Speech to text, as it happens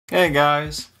Hey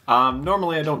guys,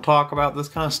 normally I don't talk about this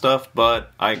kind of stuff,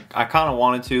 but I kind of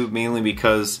wanted to, mainly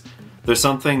because there's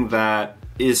something that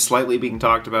is slightly being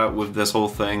talked about with this whole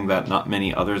thing that not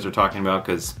many others are talking about,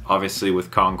 because obviously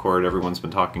with Concord everyone's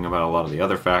been talking about a lot of the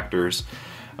other factors,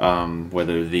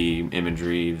 whether the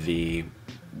imagery, the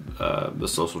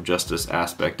social justice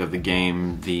aspect of the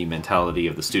game, the mentality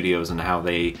of the studios and how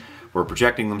they were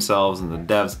projecting themselves and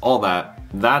the devs, all that.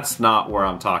 That's not where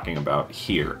I'm talking about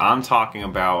here. I'm talking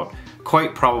about,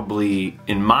 quite probably,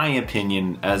 in my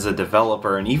opinion, as a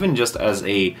developer and even just as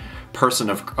a person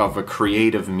of a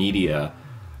creative media,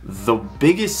 the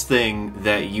biggest thing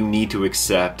that you need to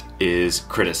accept is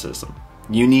criticism.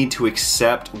 You need to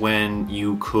accept when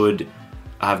you could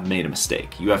have made a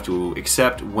mistake. You have to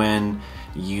accept when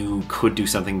you could do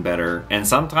something better, and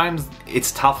sometimes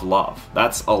it's tough love.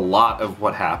 That's a lot of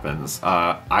what happens.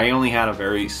 I only had a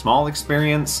very small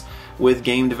experience with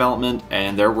game development,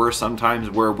 and there were some times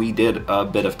where we did a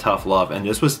bit of tough love, and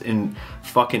this was in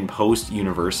fucking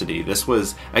post-university. This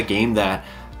was a game that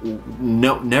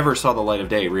never saw the light of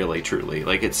day, really, truly.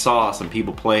 Like, it saw some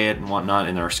people play it and whatnot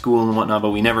in our school and whatnot,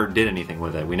 but we never did anything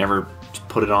with it. We never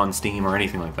put it on Steam or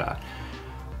anything like that.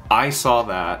 I saw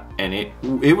that, and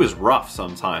it was rough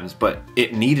sometimes, but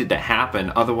it needed to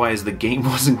happen, otherwise the game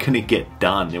wasn't going to get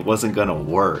done. It wasn't going to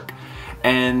work.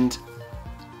 And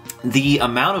the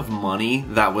amount of money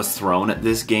that was thrown at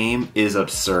this game is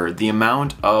absurd. The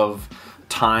amount of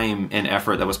time and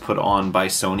effort that was put on by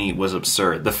Sony was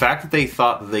absurd. The fact that they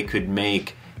thought that they could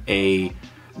make a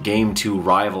game to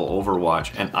rival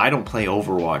Overwatch, and I don't play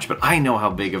Overwatch, but I know how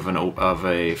big of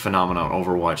a phenomenon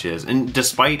Overwatch is, and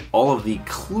despite all of the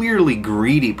clearly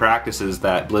greedy practices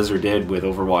that Blizzard did with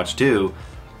Overwatch 2,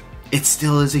 it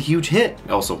still is a huge hit.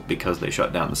 Also because they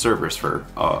shut down the servers for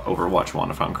Overwatch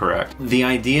 1, if I'm correct. The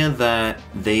idea that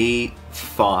they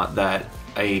thought that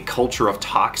a culture of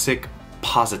toxic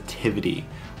positivity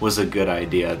was a good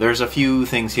idea. There's a few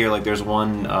things here, like there's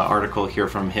one article here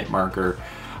from Hitmarker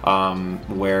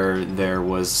where there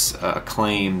was a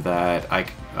claim that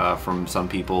from some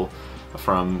people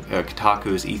from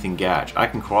Kotaku's Ethan Gatch. I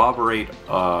can corroborate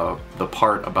the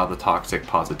part about the toxic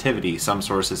positivity. Some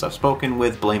sources I've spoken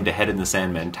with blamed a head in the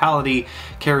sand mentality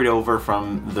carried over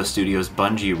from the studio's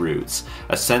Bungie roots.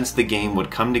 A sense the game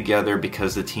would come together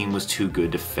because the team was too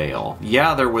good to fail.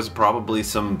 Yeah, there was probably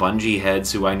some Bungie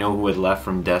heads who I know who had left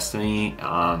from Destiny,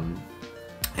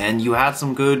 and you had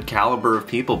some good caliber of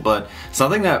people, but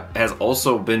something that has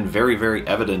also been very, very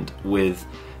evident with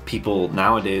people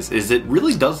nowadays is it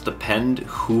really does depend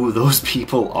who those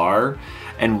people are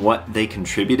and what they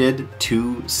contributed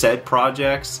to said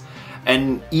projects.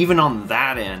 And even on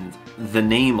that end, the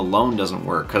name alone doesn't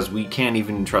work, because we can't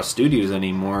even trust studios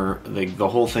anymore. Like, the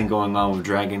whole thing going on with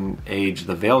Dragon Age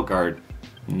the Veilguard,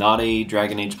 not a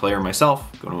Dragon Age player myself,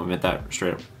 going to admit that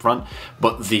straight up front,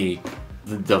 but the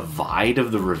divide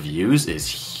of the reviews is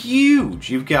huge.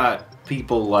 You've got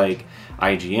people like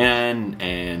IGN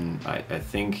and I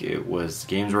think it was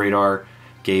Games Radar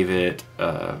gave it,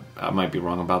 I might be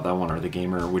wrong about that one, or The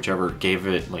Gamer, whichever, gave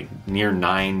it like near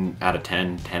 9 out of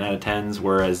 10, 10 out of 10s,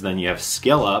 whereas then you have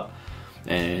Skill Up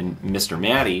and Mr.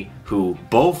 Matty, who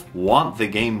both want the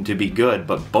game to be good,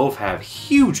 but both have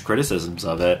huge criticisms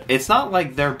of it. It's not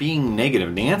like they're being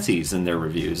negative Nancy's in their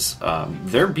reviews.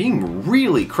 They're being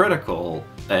really critical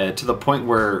to the point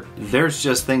where there's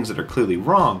just things that are clearly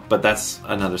wrong, but that's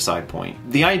another side point.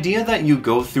 The idea that you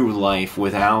go through life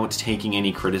without taking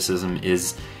any criticism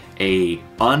is a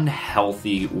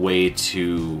unhealthy way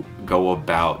to go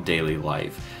about daily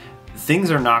life.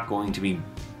 Things are not going to be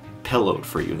pillowed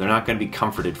for you. They're not going to be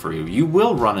comforted for you. You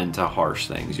will run into harsh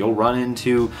things. You'll run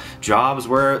into jobs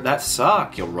where that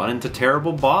suck. You'll run into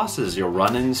terrible bosses. You'll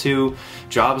run into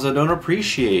jobs that don't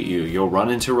appreciate you. You'll run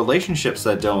into relationships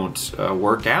that don't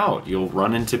work out. You'll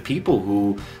run into people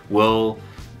who will,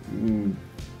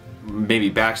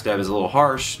 maybe backstab is a little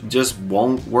harsh, just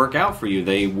won't work out for you.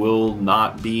 They will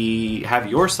not have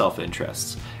your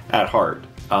self-interests at heart.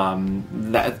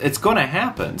 That it's going to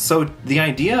happen. So the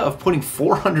idea of putting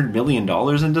 $400 million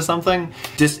into something,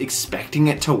 just expecting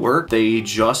it to work, they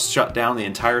just shut down the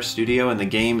entire studio and the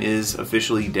game is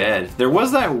officially dead. There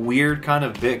was that weird kind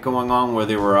of bit going on where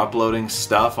they were uploading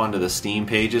stuff onto the Steam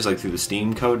pages, like through the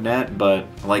Steam code net, but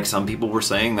like some people were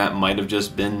saying, that might have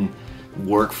just been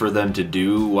work for them to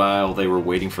do while they were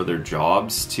waiting for their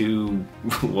jobs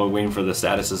waiting for the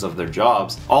statuses of their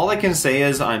jobs. All I can say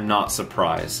is I'm not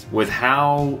surprised with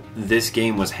how this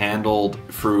game was handled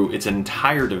through its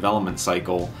entire development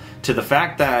cycle to the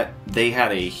fact that they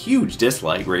had a huge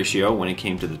dislike ratio when it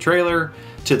came to the trailer,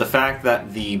 to the fact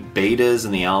that the betas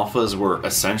and the alphas were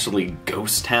essentially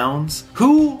ghost towns.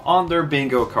 Who on their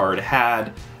bingo card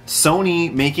had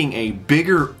Sony making a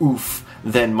bigger oof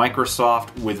than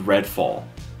Microsoft with Redfall?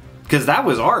 Because that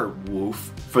was our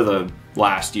woof for the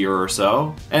last year or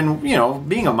so. And, you know,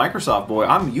 being a Microsoft boy,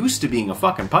 I'm used to being a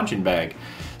fucking punching bag.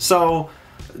 So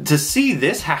to see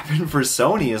this happen for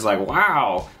Sony is like,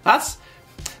 wow,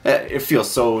 it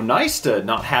feels so nice to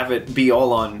not have it be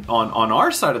all on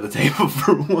our side of the table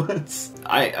for once.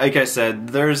 Like I said,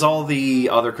 there's all the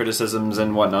other criticisms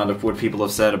and whatnot of what people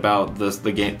have said about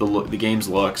the game's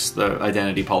looks, the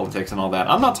identity politics and all that.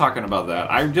 I'm not talking about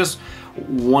that. I just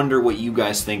wonder what you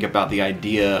guys think about the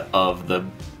idea of the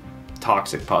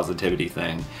toxic positivity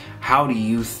thing. How do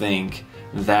you think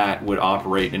that would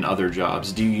operate in other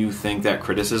jobs? Do you think that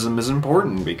criticism is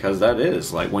important? Because that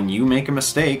is. Like, when you make a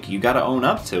mistake, you gotta own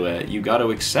up to it. You gotta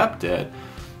accept it.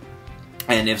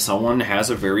 And if someone has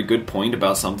a very good point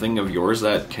about something of yours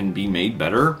that can be made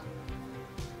better,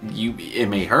 it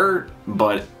may hurt,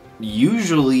 but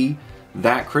usually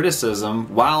that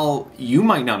criticism, while you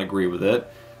might not agree with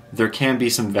it, there can be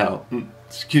some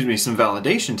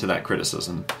validation to that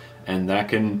criticism. And that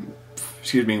can,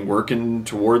 working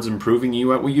towards improving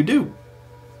you at what you do.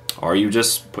 Or you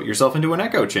just put yourself into an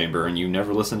echo chamber and you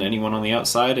never listen to anyone on the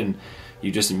outside and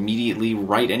you just immediately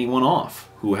write anyone off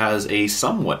who has a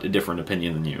somewhat different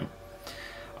opinion than you.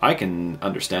 I can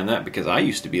understand that because I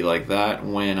used to be like that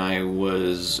when I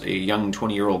was a young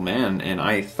 20-year-old man, and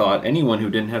I thought anyone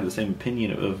who didn't have the same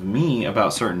opinion of me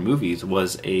about certain movies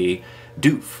was a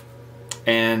doof.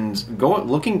 And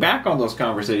looking back on those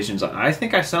conversations, I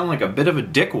think I sound like a bit of a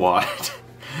dickwad.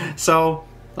 So,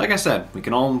 like I said, we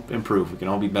can all improve. We can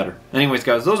all be better. Anyways,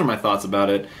 guys, those are my thoughts about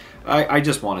it. I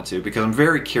just wanted to, because I'm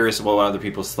very curious about what other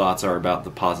people's thoughts are about the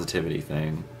positivity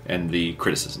thing and the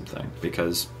criticism thing.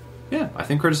 Because, yeah, I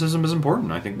think criticism is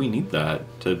important. I think we need that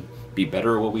to be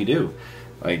better at what we do.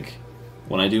 Like,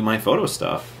 when I do my photo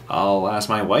stuff, I'll ask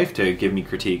my wife to give me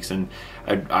critiques, and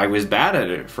I was bad at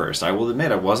it at first. I will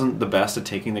admit I wasn't the best at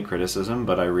taking the criticism,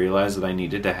 but I realized that I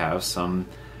needed to have some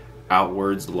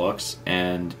outwards looks,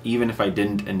 and even if I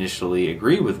didn't initially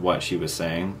agree with what she was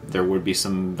saying, there would be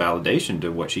some validation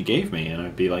to what she gave me, and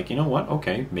I'd be like, you know what,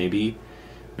 okay, maybe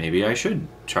I should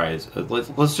try it.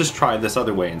 Let's just try this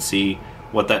other way and see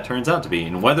what that turns out to be.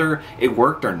 And whether it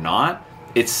worked or not,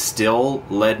 it still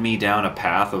led me down a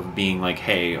path of being like,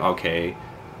 hey, okay,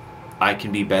 I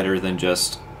can be better than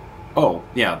just, oh,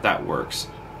 yeah, that works.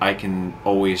 I can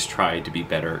always try to be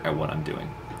better at what I'm doing.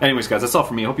 Anyways, guys, that's all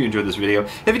from me. I hope you enjoyed this video.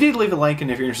 If you did, leave a like,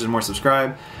 and if you're interested in more,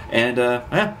 subscribe. And,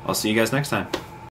 yeah, I'll see you guys next time.